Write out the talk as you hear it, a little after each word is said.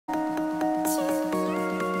Hey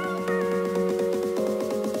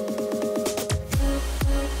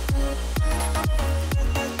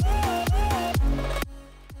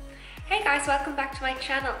guys, welcome back to my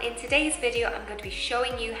channel. In today's video I'm going to be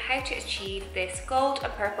showing you how to achieve this gold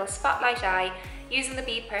and purple spotlight eye using the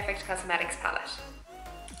bPerfect Cosmetics palette.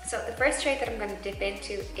 So the first shade that I'm going to dip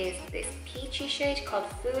into is this peachy shade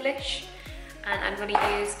called Foolish, and I'm going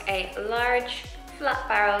to use a large flat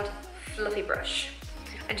barreled fluffy brush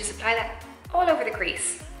and just apply that all over the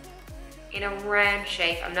crease in a round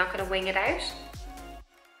shape. I'm not going to wing it out.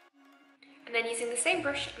 And then using the same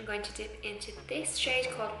brush, I'm going to dip into this shade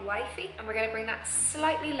called Wifey, and we're going to bring that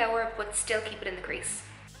slightly lower but still keep it in the crease.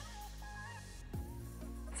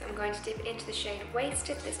 So I'm going to dip into the shade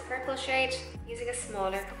Wasted, this purple shade, using a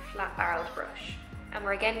smaller flat barreled brush. And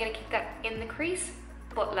we're again going to keep that in the crease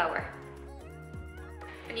but lower.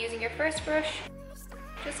 And using your first brush,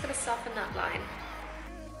 just going to soften that line.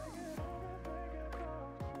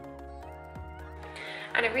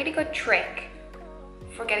 And a really good trick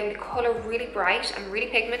for getting the colour really bright and really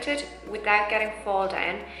pigmented without getting fall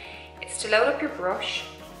down is to load up your brush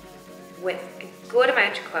with a good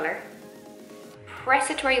amount of colour, press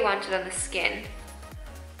it where you want it on the skin,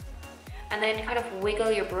 and then kind of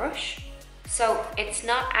wiggle your brush so it's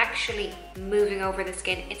not actually moving over the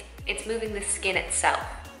skin, it's moving the skin itself.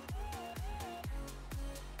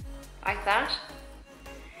 Like that.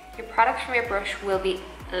 Your product from your brush will be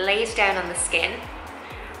laid down on the skin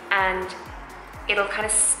and it'll kind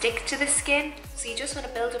of stick to the skin. So you just want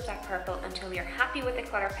to build up that purple until you're happy with the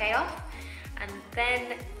colour payoff. And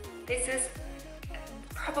then this is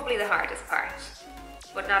probably the hardest part,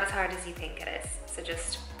 but not as hard as you think it is. So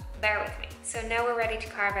just bear with me. So now we're ready to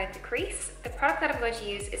carve out the crease. The product that I'm going to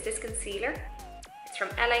use is this concealer. It's from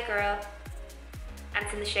LA Girl and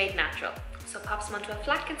it's in the shade Natural. So pop some onto a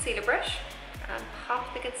flat concealer brush and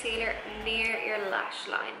pop the concealer near your lash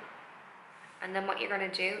line. And then what you're going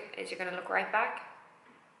to do is you're going to look right back,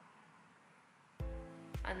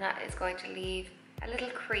 and that is going to leave a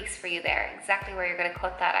little crease for you there, exactly where you're going to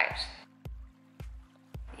cut that out.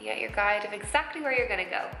 You get your guide of exactly where you're going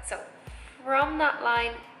to go. So from that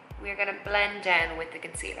line, we're going to blend down with the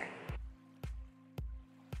concealer.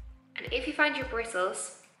 And if you find your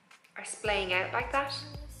bristles are splaying out like that,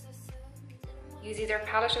 use either a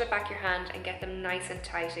palette or the back of your hand and get them nice and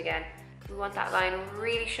tight again. We want that line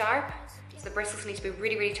really sharp. So the bristles need to be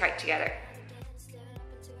really, really tight together.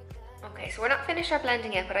 Okay, so we're not finished our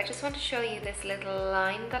blending yet, but I just want to show you this little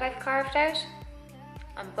line that I've carved out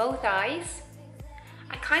on both eyes.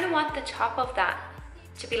 I kind of want the top of that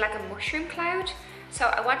to be like a mushroom cloud. So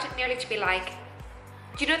I want it nearly to be like,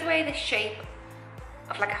 do you know the way the shape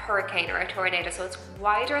of like a hurricane or a tornado? So it's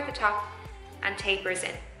wider at the top and tapers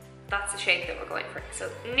in. That's the shape that we're going for. So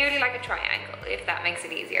nearly like a triangle, if that makes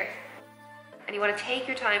it easier. And you want to take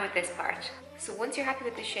your time with this part. So once you're happy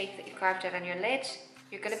with the shape that you carved out on your lid,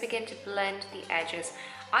 you're going to begin to blend the edges.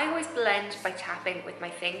 I always blend by tapping with my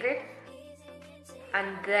finger, and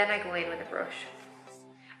then I go in with a brush.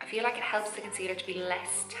 I feel like it helps the concealer to be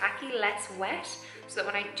less tacky, less wet, so that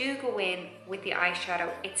when I do go in with the eyeshadow,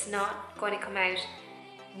 it's not going to come out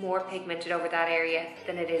more pigmented over that area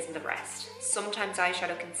than it is in the rest. Sometimes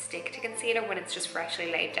eyeshadow can stick to concealer when it's just freshly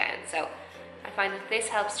laid down, so I find that this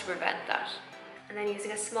helps to prevent that. And then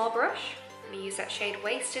using a small brush, I'm going to use that shade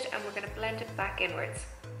Wasted, and we're going to blend it back inwards.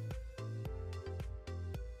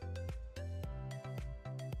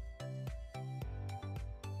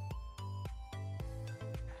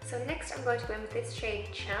 So next I'm going to go in with this shade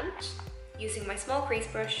Chant, using my small crease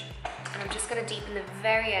brush, and I'm just going to deepen the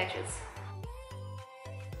very edges.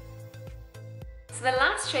 So the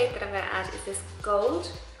last shade that I'm going to add is this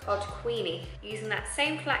gold called Queeny. Using that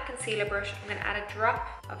same flat concealer brush, I'm going to add a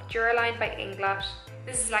drop of Durline by Inglot.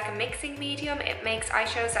 This is like a mixing medium. It makes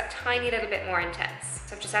eyeshadows that tiny little bit more intense.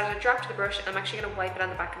 So I've just added a drop to the brush, and I'm actually going to wipe it on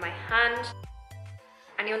the back of my hand.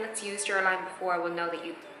 Anyone that's used Durline before will know that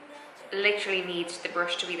you literally need the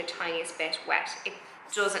brush to be the tiniest bit wet. It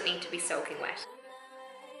doesn't need to be soaking wet.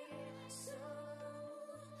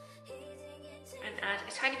 And add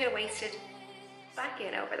a tiny bit of Wasted back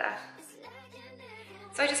in over that.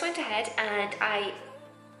 So I just went ahead and I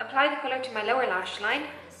applied the colour to my lower lash line,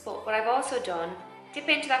 but what I've also done, dip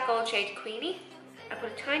into that gold shade Queeny, I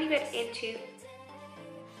put a tiny bit into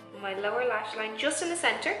my lower lash line just in the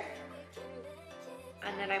centre,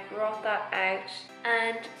 and then I brought that out,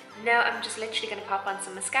 and now I'm just literally going to pop on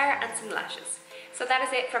some mascara and some lashes. So that is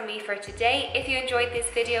it from me for today. If you enjoyed this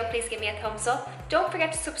video, please give me a thumbs up. Don't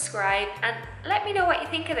forget to subscribe and let me know what you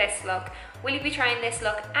think of this look. Will you be trying this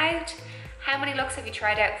look out? How many looks have you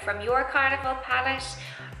tried out from your Carnival palette?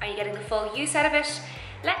 Are you getting the full use out of it?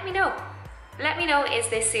 Let me know. Let me know, is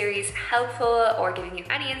this series helpful or giving you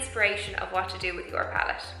any inspiration of what to do with your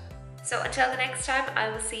palette? So until the next time, I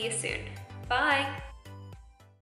will see you soon. Bye!